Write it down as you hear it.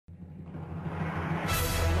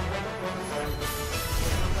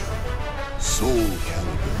Soul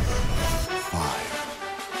Calibur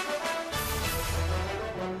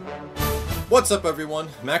 5. What's up, everyone?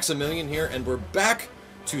 Maximilian here, and we're back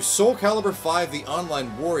to Soul Calibur 5 The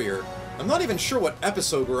Online Warrior. I'm not even sure what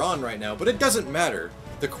episode we're on right now, but it doesn't matter.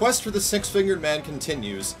 The quest for the Six-Fingered Man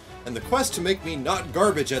continues, and the quest to make me not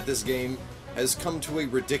garbage at this game has come to a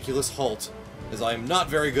ridiculous halt, as I am not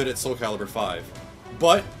very good at Soul Calibur 5.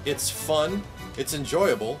 But it's fun, it's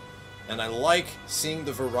enjoyable, and I like seeing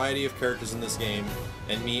the variety of characters in this game,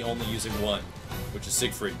 and me only using one, which is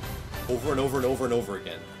Siegfried, over and over and over and over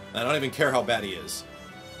again. And I don't even care how bad he is,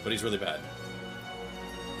 but he's really bad.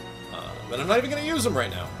 But I'm not even going to use him right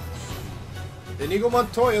now. Inigo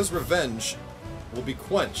Montoya's revenge will be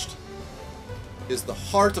quenched. Is the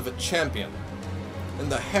heart of a champion, and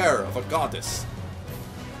the hair of a goddess.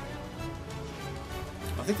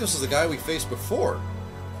 I think this is the guy we faced before.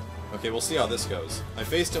 Okay, we'll see how this goes. I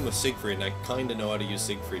faced him with Siegfried, and I kinda know how to use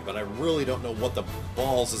Siegfried, but I really don't know what the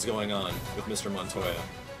balls is going on with Mr. Montoya.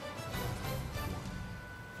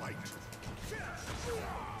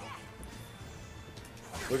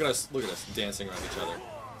 Look at us dancing around each other.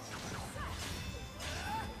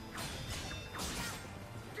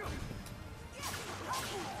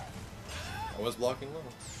 I was blocking low.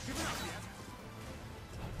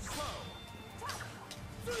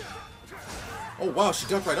 Oh wow, she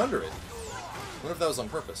ducked right under it. I wonder if that was on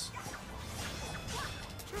purpose.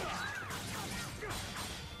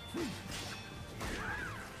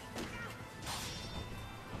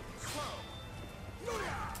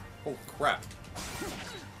 Oh crap.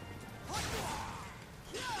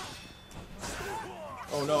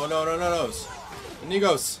 Oh no, no, no, no, no.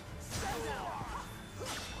 Inigos.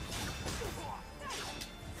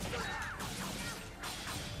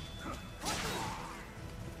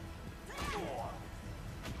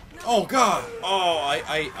 Oh god! Oh,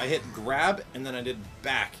 I hit grab and then I did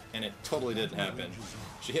back and it totally didn't happen.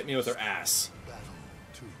 She hit me with her ass.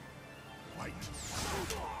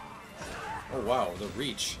 Oh wow, the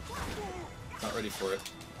reach. Not ready for it.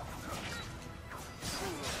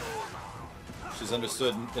 She's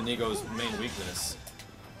understood Inigo's main weakness.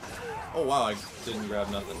 Oh wow, I didn't grab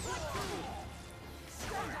nothing.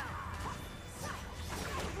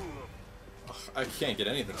 Ugh, I can't get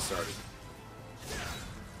anything started.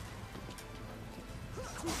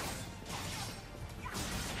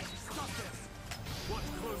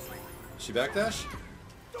 She backdash?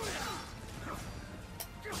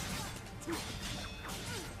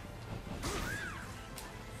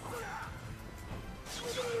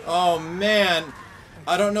 Oh man,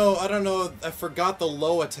 I don't know, I forgot the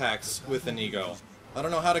low attacks with Inigo. I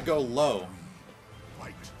don't know how to go low.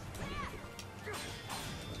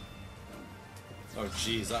 Oh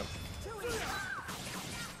jeez,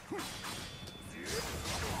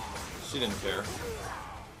 she didn't care.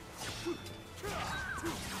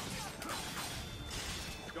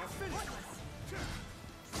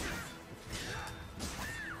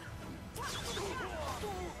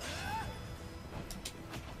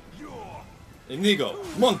 Inigo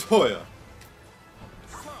Montoya.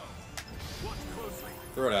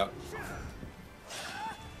 Throw it out.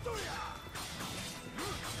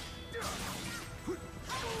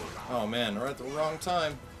 Oh man, we're at the wrong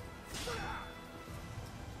time.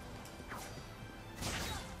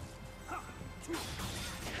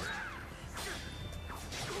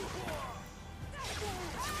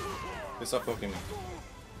 They stop poking me.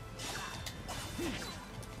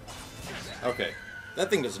 Okay. That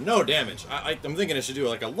thing does no damage. I'm thinking it should do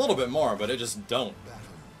like a little bit more, but it just don't.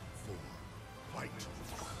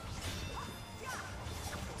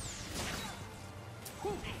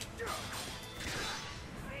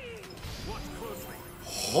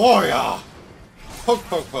 Oh yeah! Poke,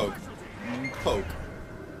 poke, poke. Poke.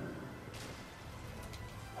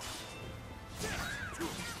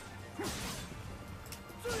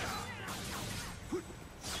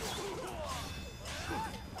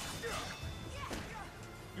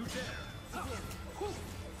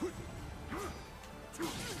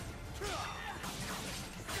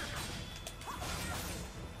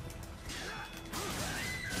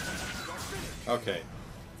 Okay.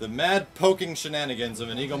 The mad poking shenanigans of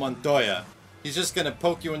Inigo Montoya. He's just gonna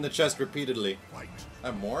poke you in the chest repeatedly. I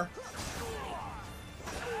have more?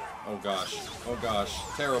 Oh gosh. Oh gosh.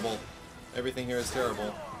 Terrible. Everything here is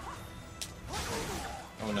terrible.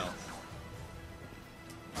 Oh no.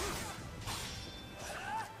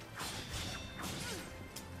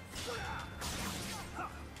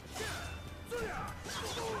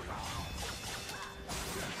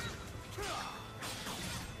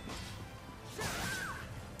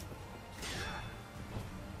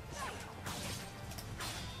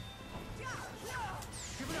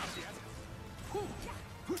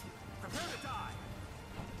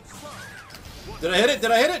 Did I hit it?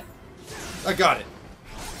 Did I hit it? I got it.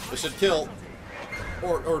 It should kill.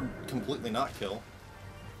 Or completely not kill.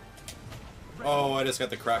 Oh, I just got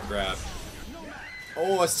the crap grab.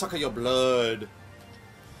 Oh, I suck at your blood.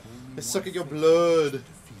 I suck at your blood.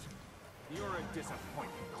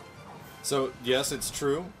 So, yes, it's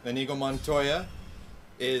true. Inigo Montoya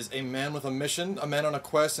is a man with a mission, a man on a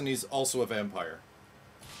quest, and he's also a vampire.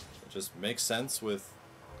 It just makes sense with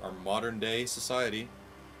our modern day society.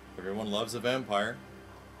 Everyone loves a vampire.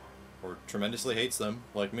 Or tremendously hates them,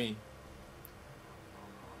 like me.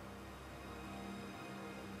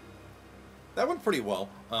 That went pretty well.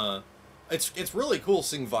 It's really cool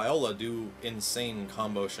seeing Viola do insane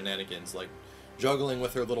combo shenanigans, like juggling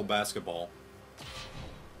with her little basketball.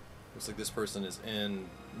 Looks like this person is in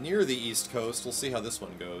near the East Coast. We'll see how this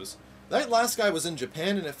one goes. That last guy was in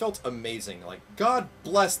Japan, and it felt amazing. Like, God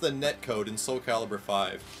bless the netcode in Soul Calibur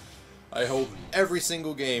 5. I hope every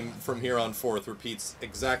single game from here on forth repeats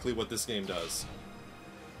exactly what this game does.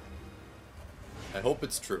 I hope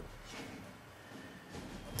it's true.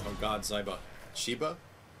 Oh God, Zaiba. Shiba?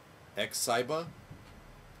 X-Saiba?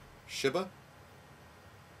 Shiba?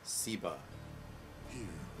 Siba.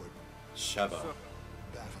 Shaba.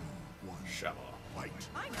 Shaba.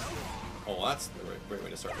 Oh, that's the great way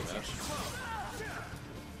to start the match.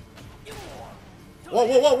 Whoa,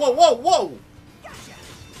 whoa, whoa, whoa, whoa, whoa!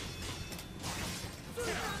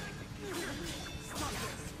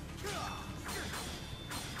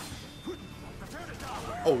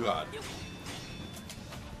 Oh God.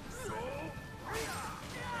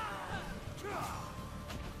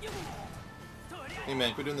 Hey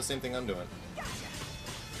man, quit doing the same thing I'm doing.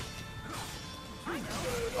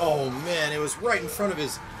 Oh man, it was right in front of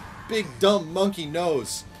his big dumb monkey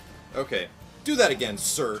nose. Okay, do that again,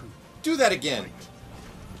 sir. Do that again.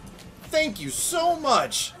 Thank you so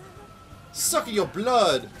much. Suck at your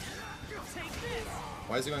blood.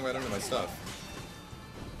 Why is he going right under my stuff?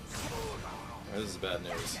 Oh, this is bad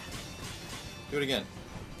news. Do it again.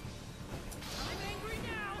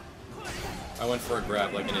 I went for a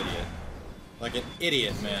grab like an idiot. Like an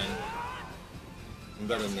idiot, man. I'm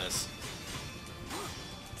better than this.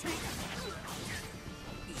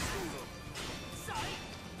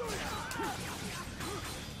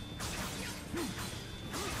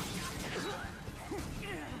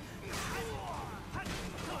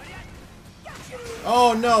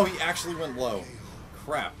 Oh no, he actually went low.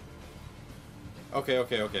 Crap. Okay,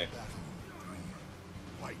 okay, okay.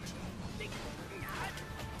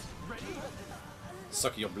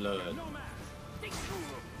 Suck your blood.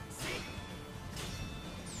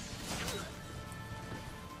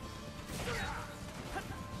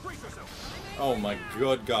 Oh my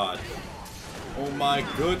good God. Oh my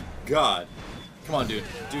good God. Come on, dude.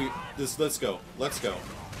 Dude, this. Let's go. Let's go.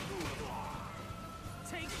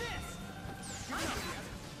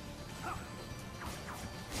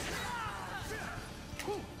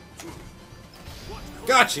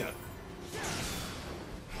 Gotcha!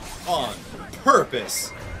 On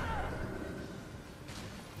purpose!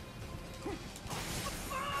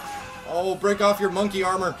 Oh, break off your monkey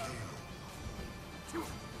armor!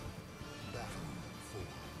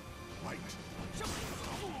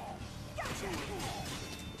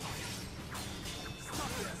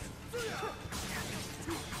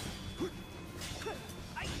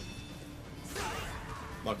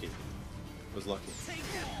 Lucky. It was lucky.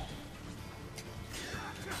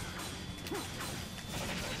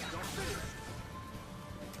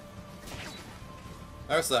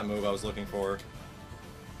 That's that move I was looking for.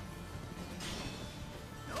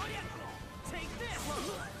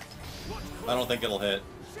 I don't think it'll hit.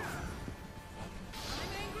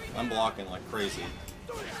 I'm blocking like crazy.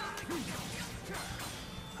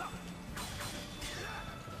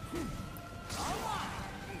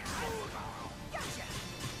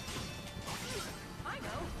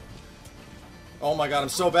 Oh my God, I'm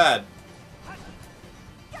so bad.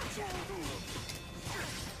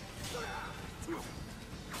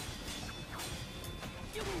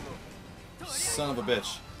 Son of a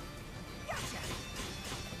bitch.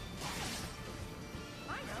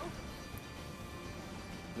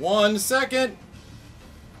 One second.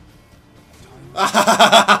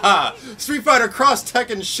 Street Fighter Cross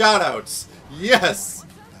Tekken shoutouts. Yes.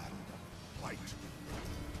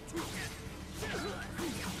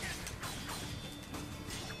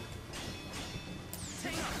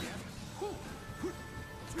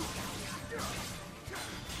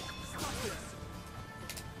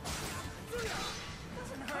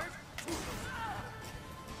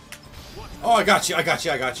 Oh, I got you, I got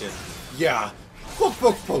you, I got you. Yeah. Poke,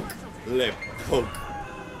 poke, poke. Le poke.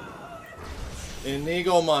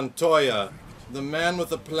 Inigo Montoya, the man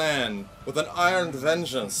with a plan. with an iron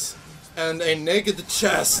vengeance and a naked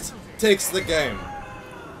chest takes the game.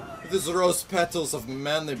 With his rose petals of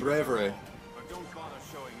manly bravery.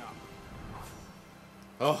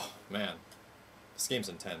 Oh, man. This game's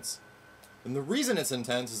intense. And the reason it's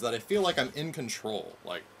intense is that I feel like I'm in control.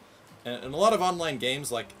 Like, in a lot of online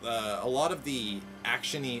games, like, a lot of the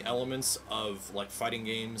action-y elements of, like, fighting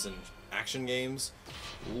games and action games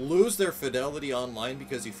lose their fidelity online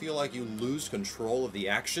because you feel like you lose control of the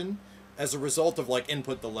action as a result of, like,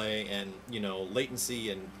 input delay and, you know,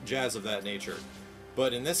 latency and jazz of that nature.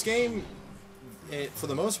 But in this game, it, for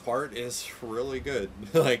the most part, is really good.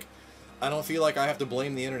 Like, I don't feel like I have to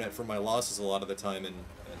blame the internet for my losses a lot of the time, and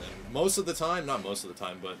then most of the time, not most of the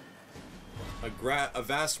time, but a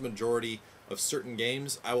vast majority of certain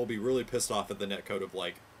games, I will be really pissed off at the netcode of,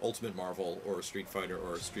 like, Ultimate Marvel or Street Fighter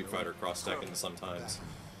Cross Tekken sometimes.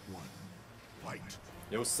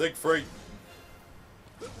 Yo, Siegfried!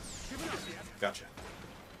 Gotcha.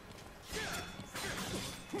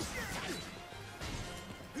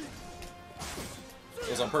 It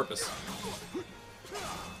was on purpose.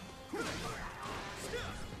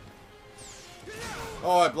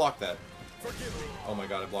 Oh, I blocked that. Oh my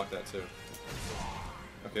god, I blocked that too.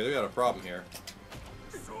 Okay, we got a problem here.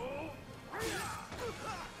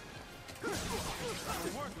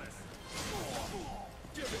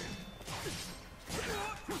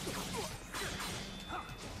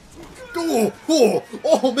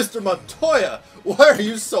 Oh, Mr. Montoya! Why are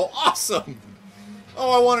you so awesome?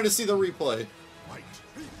 Oh, I wanted to see the replay.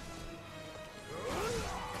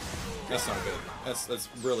 That's not good. That's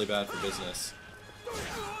really bad for business.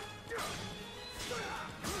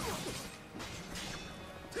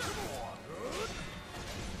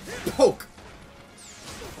 Poke!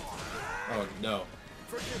 Oh no.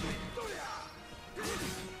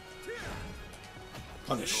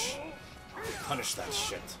 Punish. Punish that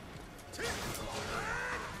shit.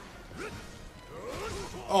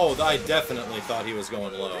 Oh, I definitely thought he was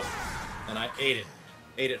going low. And I ate it.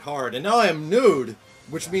 Ate it hard. And now I am nude,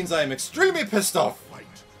 which means I am extremely pissed off.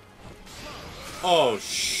 Oh,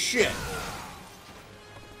 shit.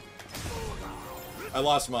 I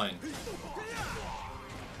lost mine.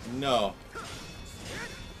 No.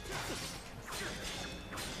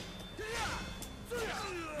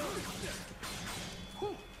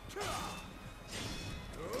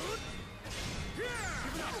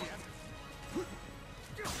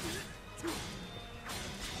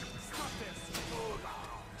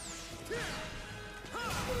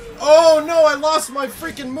 Oh no, I lost my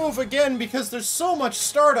freaking move again because there's so much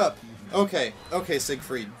startup. Okay, okay,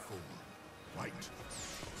 Siegfried.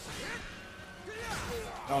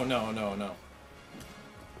 Oh no, no, no.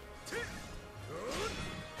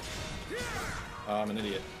 Oh, I'm an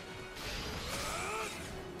idiot.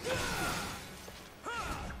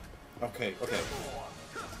 Okay, okay.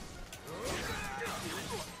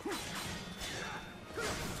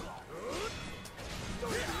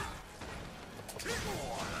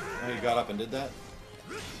 Oh, you got up and did that?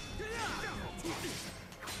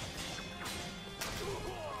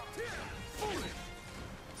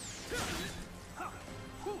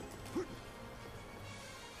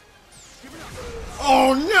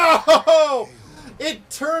 Oh no! It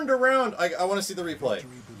turned around. I want to see the replay.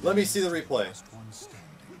 Let me see the replay.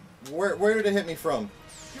 Where did it hit me from?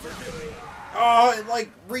 Oh, it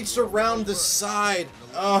like reached around the side.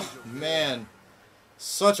 Oh man,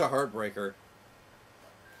 such a heartbreaker.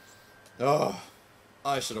 Oh,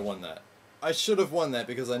 I should have won that. I should have won that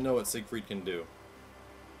because I know what Siegfried can do.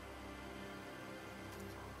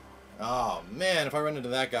 Oh man, if I run into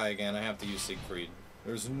that guy again, I have to use Siegfried.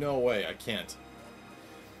 There's no way, I can't.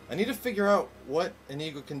 I need to figure out what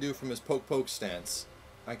Inigo can do from his poke-poke stance.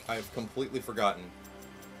 I've completely forgotten.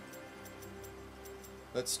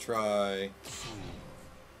 Let's try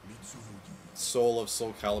Soul of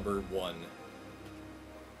Soul Calibur 1.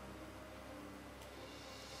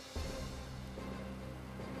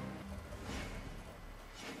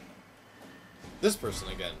 This person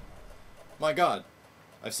again. My god.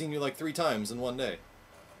 I've seen you like 3 times in one day.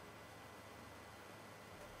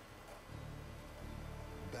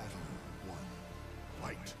 Battle 1.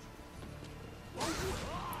 Fight.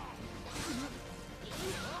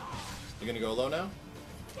 You gonna go low now?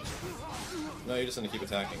 No, you're just gonna keep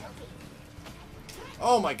attacking.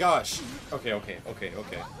 Oh my gosh! Okay, okay, okay,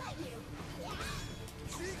 okay.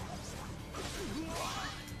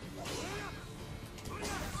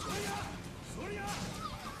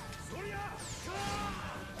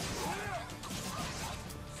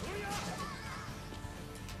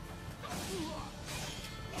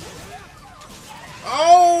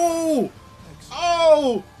 Oh!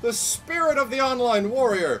 Oh! The spirit of the online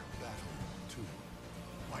warrior!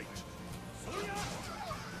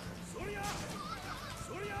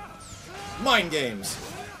 Mind games!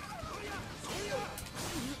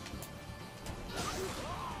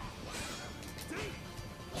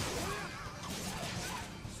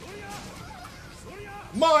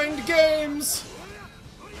 Mind games!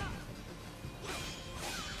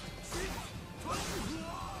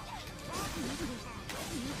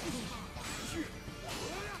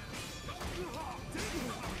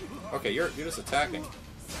 Okay, you're just attacking.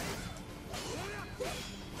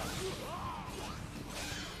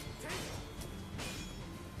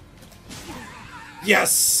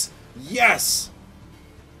 Yes! Yes!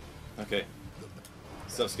 Okay.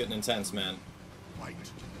 Stuff's getting intense, man. Fight.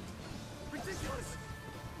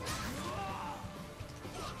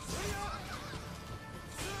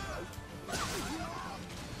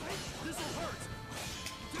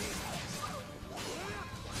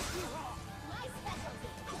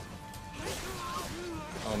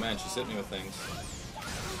 Oh man, she's hitting me with things.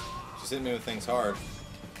 She's hitting me with things hard.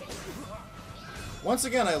 Once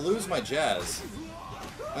again, I lose my jazz.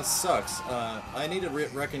 That sucks. I need to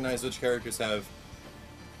recognize which characters have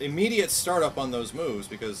immediate startup on those moves,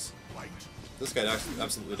 because this guy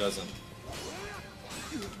absolutely doesn't.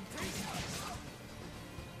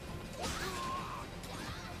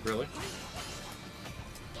 Really?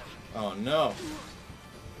 Oh no.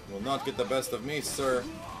 You will not get the best of me, sir.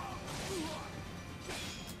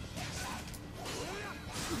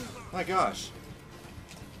 My gosh.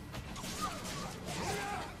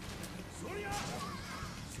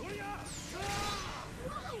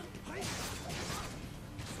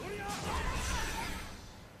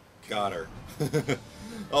 Got her.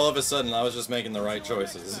 All of a sudden, I was just making the right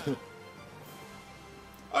choices.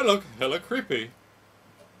 I look hella creepy.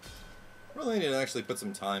 Really need to actually put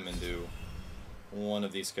some time into one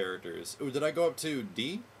of these characters. Ooh, did I go up to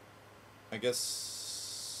D? I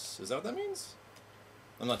guess... Is that what that means?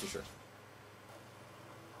 I'm not too sure.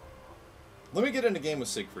 Let me get in a game with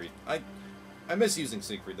Siegfried. I miss using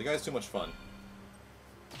Siegfried. The guy's too much fun.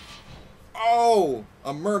 Oh!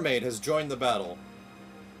 A mermaid has joined the battle.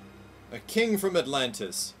 A king from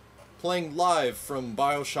Atlantis. Playing live from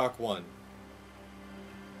Bioshock 1.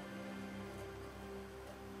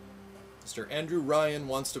 Mr. Andrew Ryan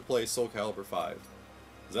wants to play Soul Calibur 5.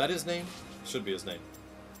 Is that his name? Should be his name.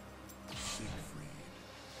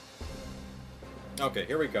 Okay,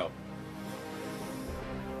 here we go.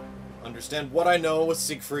 Understand what I know with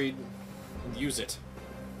Siegfried and use it.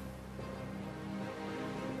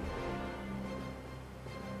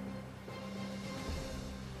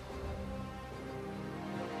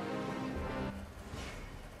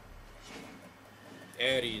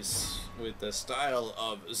 Ares with the style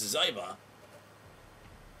of Zyba.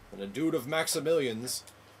 And a dude of Maximilians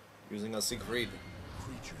using a Siegfried.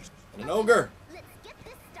 And an ogre! Let's get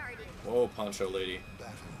this started. Whoa, Poncho Lady.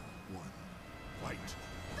 Battle 1. Fight.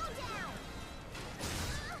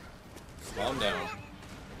 Go Calm down. down.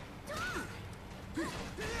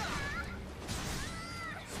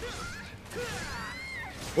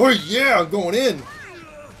 Oh yeah, I'm going in!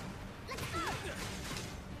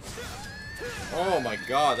 Oh my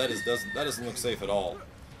god, that doesn't look safe at all.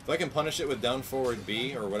 If I can punish it with down forward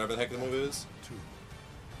B, or whatever the heck the move is, 2.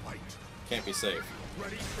 Fight. can't be safe.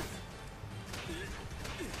 Ready.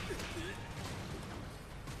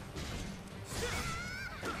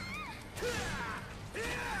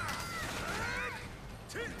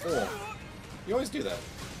 Oh, you always do that.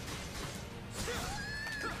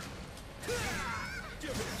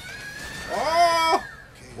 Oh!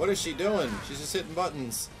 What is she doing? She's just hitting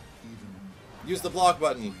buttons. Use the block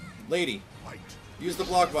button. Lady. Fight. Use the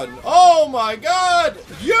block button. Oh my god!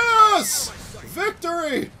 Yes!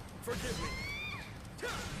 Victory!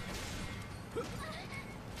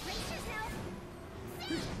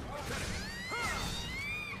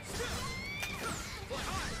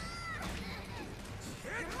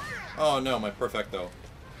 Oh no, my perfecto.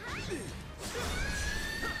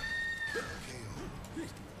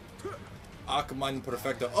 Akamine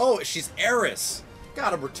perfecto. Oh, she's Eris!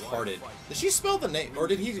 God, I'm retarded. Did she spell the name, or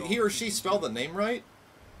did he or she spell the name right?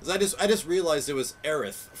 'Cause I just realized it was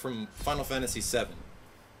Aerith from Final Fantasy VII.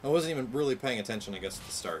 I wasn't even really paying attention, I guess, at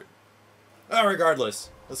the start. Oh, regardless,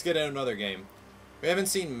 let's get into another game. We haven't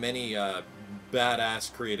seen many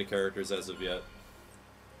badass creative characters as of yet.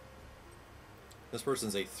 This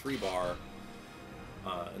person's a 3-bar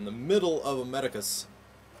in the middle of a Medicus,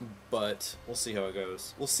 but we'll see how it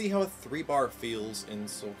goes. We'll see how a 3-bar feels in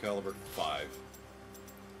Soul Calibur 5.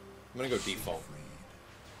 I'm gonna go default.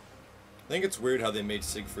 I think it's weird how they made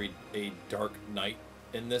Siegfried a Dark Knight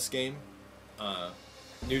in this game.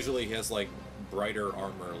 Usually he has like brighter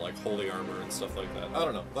armor, like holy armor and stuff like that. I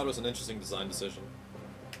don't know. Thought it was an interesting design decision.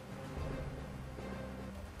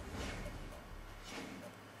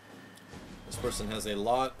 person has a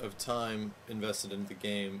lot of time invested in the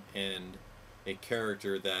game and a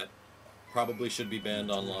character that probably should be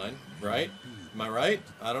banned online, right? Am I right?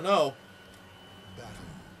 I don't know.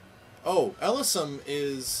 Oh, Ellisum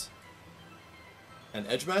is an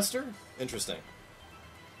Edgemaster? Interesting.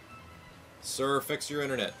 Sir, fix your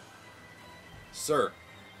internet. Sir.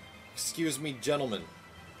 Excuse me, gentlemen.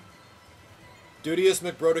 Dudius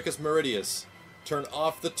McBrodicus Meridius. Turn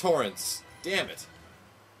off the torrents. Damn it.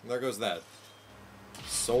 There goes that.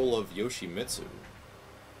 Soul of Yoshimitsu.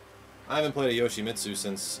 I haven't played a Yoshimitsu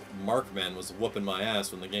since Markman was whooping my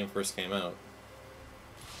ass when the game first came out.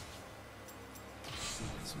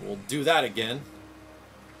 So we'll do that again.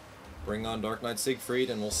 Bring on Dark Knight Siegfried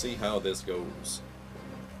and we'll see how this goes.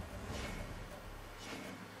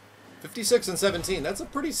 56 and 17. That's a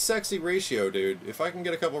pretty sexy ratio, dude. If I can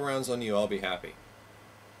get a couple rounds on you, I'll be happy.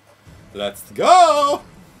 Let's go!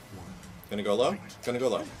 Gonna go low? Gonna go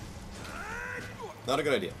low. Not a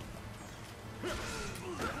good idea.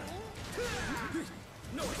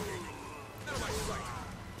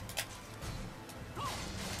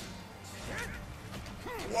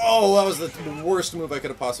 Whoa, that was the worst move I could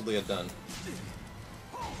have possibly have done.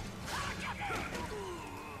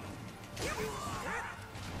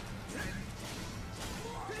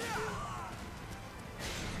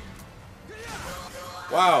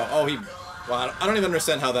 Wow, oh, wow, I don't even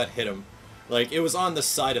understand how that hit him. Like, it was on the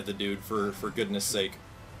side of the dude, for goodness sake.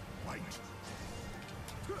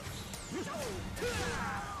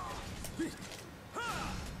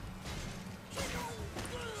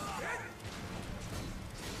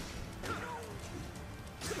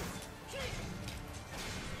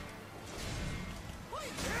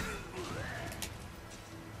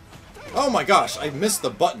 Oh my gosh, I missed the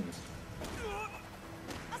button.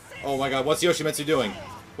 Oh my god, what's Yoshimitsu doing?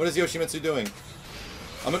 What is Yoshimitsu doing?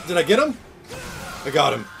 Did I get him? I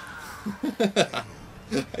got him.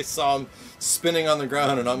 I saw him spinning on the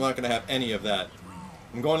ground and I'm not going to have any of that.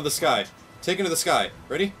 I'm going to the sky. Taking to the sky.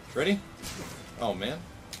 Ready? Ready? Oh man.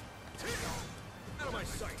 Out of my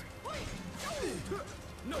sight.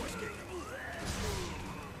 No escape.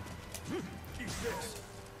 Eat this.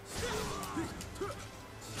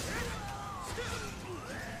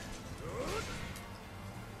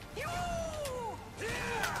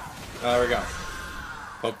 There we go.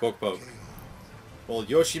 Poke, poke, poke. Well,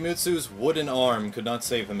 Yoshimitsu's wooden arm could not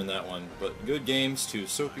save him in that one, but good games to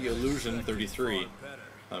Soapy Illusion 33.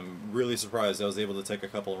 I'm really surprised I was able to take a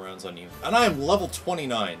couple of rounds on you. And I am level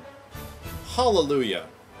 29. Hallelujah.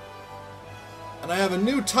 And I have a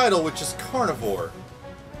new title, which is Carnivore.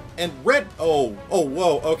 And Red... Oh,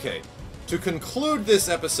 whoa, okay. To conclude this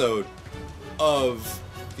episode of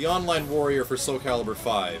the Online Warrior for Soul Calibur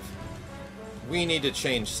 5, we need to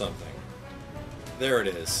change something. There it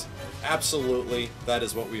is. Absolutely, that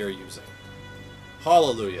is what we are using.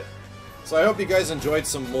 Hallelujah. So I hope you guys enjoyed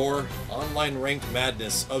some more online ranked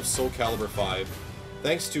madness of Soul Calibur 5.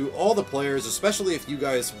 Thanks to all the players, especially if you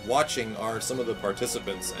guys watching are some of the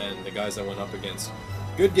participants and the guys I went up against.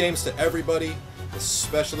 Good games to everybody,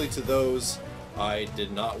 especially to those I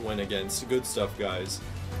did not win against. Good stuff, guys.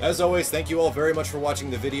 As always, thank you all very much for watching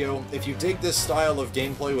the video. If you dig this style of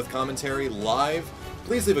gameplay with commentary live,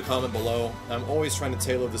 please leave a comment below. I'm always trying to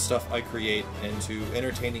tailor the stuff I create into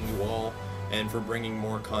entertaining you all and for bringing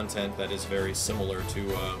more content that is very similar to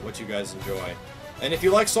what you guys enjoy. And if you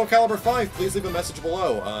like Soul Calibur 5, please leave a message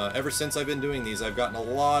below. Ever since I've been doing these, I've gotten a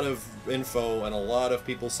lot of info and a lot of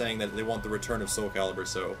people saying that they want the return of Soul Calibur,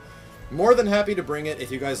 so more than happy to bring it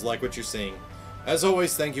if you guys like what you're seeing. As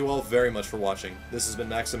always, thank you all very much for watching. This has been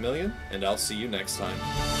Maximilian, and I'll see you next time.